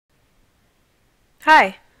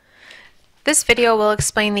Hi! This video will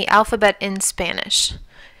explain the alphabet in Spanish.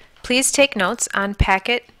 Please take notes on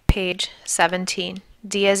packet page 17,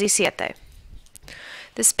 17.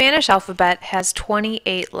 The Spanish alphabet has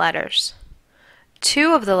 28 letters.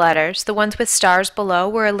 2 of the letters, the ones with stars below,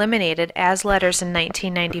 were eliminated as letters in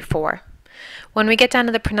 1994. When we get down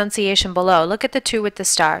to the pronunciation below, look at the 2 with the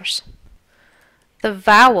stars. The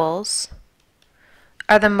vowels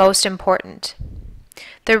are the most important.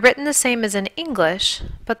 They're written the same as in English,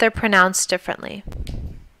 but they're pronounced differently.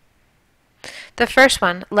 The first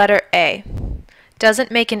one, letter A,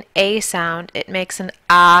 doesn't make an A sound, it makes an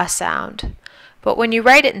ah sound. But when you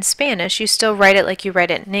write it in Spanish, you still write it like you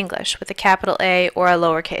write it in English, with a capital A or a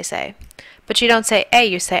lowercase a. But you don't say A,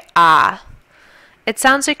 you say ah. It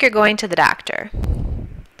sounds like you're going to the doctor.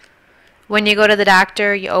 When you go to the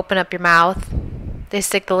doctor, you open up your mouth. They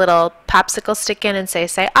stick the little popsicle stick in and say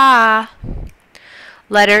ah.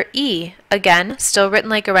 Letter E, again, still written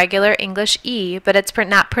like a regular English E, but it's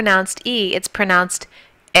not pronounced E, it's pronounced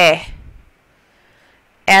eh.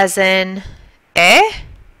 As in, eh?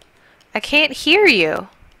 I can't hear you.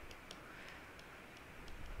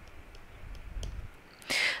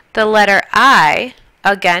 The letter I,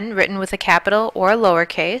 again, written with a capital or a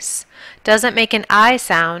lowercase, doesn't make an I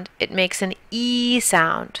sound, it makes an E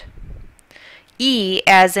sound. E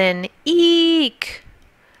as in eek.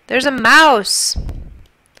 There's a mouse.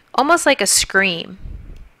 Almost like a scream.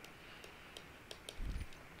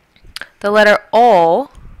 The letter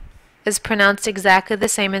O is pronounced exactly the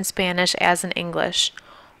same in Spanish as in English.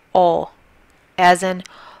 O, as in,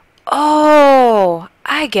 oh,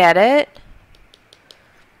 I get it.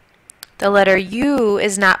 The letter U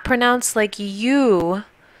is not pronounced like you,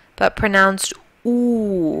 but pronounced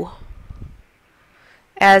ooh.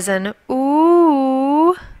 As in,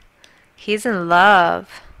 ooh, he's in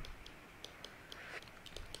love.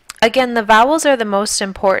 Again, the vowels are the most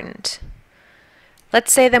important.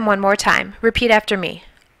 Let's say them one more time. Repeat after me.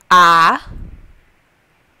 A,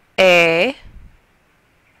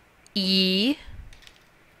 E,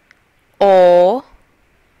 O,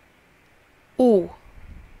 U.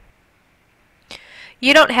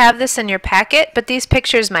 You don't have this in your packet, but these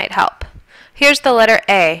pictures might help. Here's the letter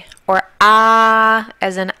A, or ah,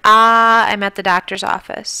 as in ah, I'm at the doctor's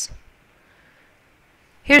office.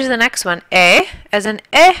 Here's the next one, eh, as in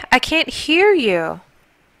I can't hear you.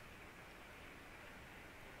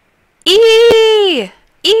 E,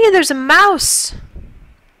 there's a mouse.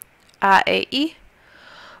 E.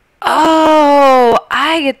 Oh,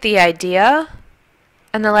 I get the idea.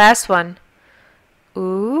 And the last one,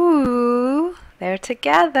 ooh, they're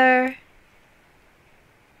together.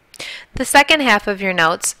 The second half of your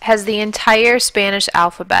notes has the entire Spanish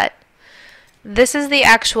alphabet. This is the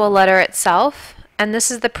actual letter itself, and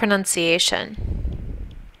this is the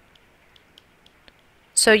pronunciation.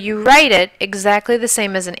 So you write it exactly the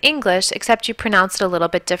same as in English, except you pronounce it a little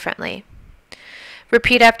bit differently.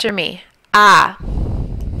 Repeat after me. A,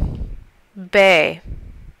 B,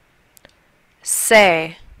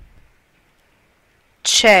 C,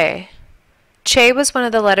 Che. Che was one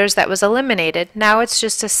of the letters that was eliminated. Now it's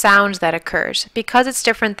just a sound that occurs. Because it's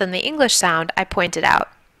different than the English sound, I pointed out.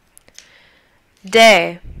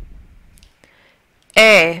 De,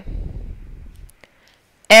 E,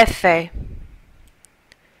 F,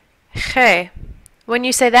 G. When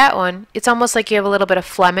you say that one, it's almost like you have a little bit of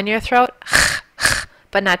phlegm in your throat,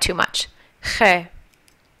 but not too much. G, H,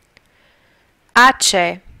 I,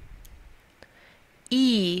 J,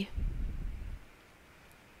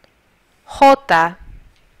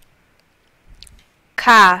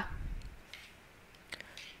 K,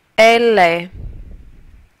 L,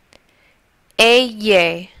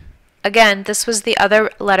 Y. Again, this was the other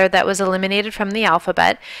letter that was eliminated from the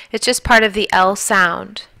alphabet. It's just part of the L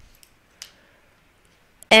sound.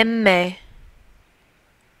 M, N,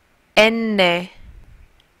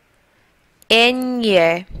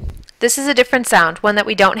 Ñ. This is a different sound, one that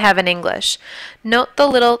we don't have in English. Note the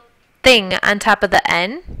little thing on top of the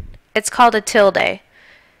N. It's called a tilde.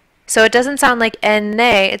 So it doesn't sound like N,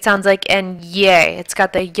 it sounds like Ny. It's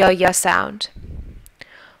got the y sound.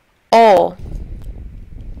 O,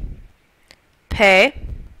 P,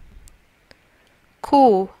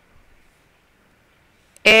 Q,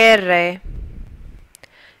 R,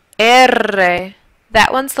 R.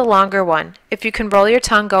 That one's the longer one. If you can roll your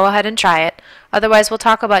tongue, go ahead and try it. Otherwise, we'll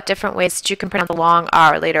talk about different ways that you can pronounce the long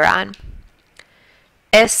R later on.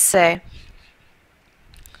 S,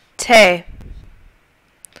 T,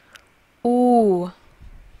 U,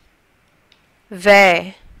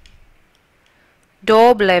 V,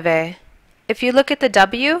 W. If you look at the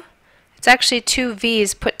W, it's actually 2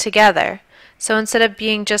 V's put together. So instead of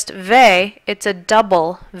being just V, it's a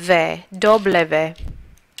double V, doble V.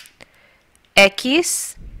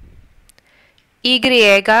 X,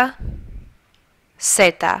 Y,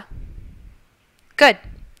 Z. Good.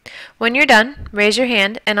 When you're done, raise your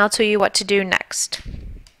hand and I'll tell you what to do next.